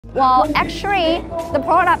Well, actually, the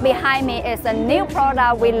product behind me is a new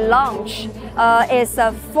product we launched. It's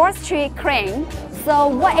a forestry crane. So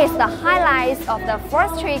what is the highlights of the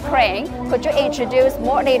forestry crane? Could you introduce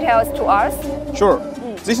more details to us? Sure.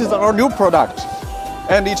 This is our new product,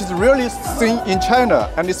 and it is really seen in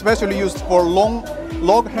China and especially used for long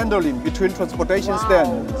log handling between transportation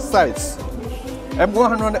stand sites.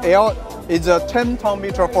 M100L is a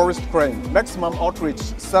 10-ton-meter forest crane, maximum outreach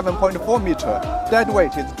 7.4 meter, dead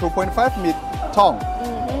weight is 2.5 ton.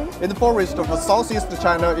 In the forest of Southeast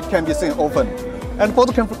China, it can be seen often. And for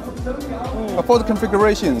the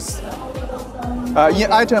configurations,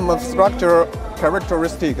 in item of structure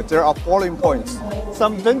characteristic, there are following points.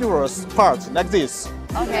 Some dangerous parts like this.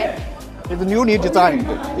 Okay. It's newly designed.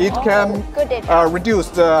 It can reduce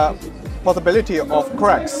the possibility of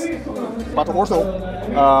cracks, but also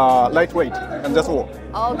lightweight, and that's all.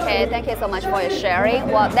 Okay, thank you so much for your sharing.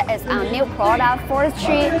 Well, that is our new product,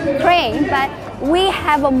 forestry crane, but we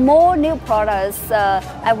have more new products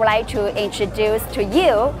I would like to introduce to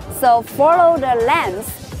you. So follow the lens,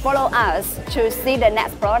 follow us to see the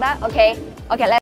next product, okay? Okay, let's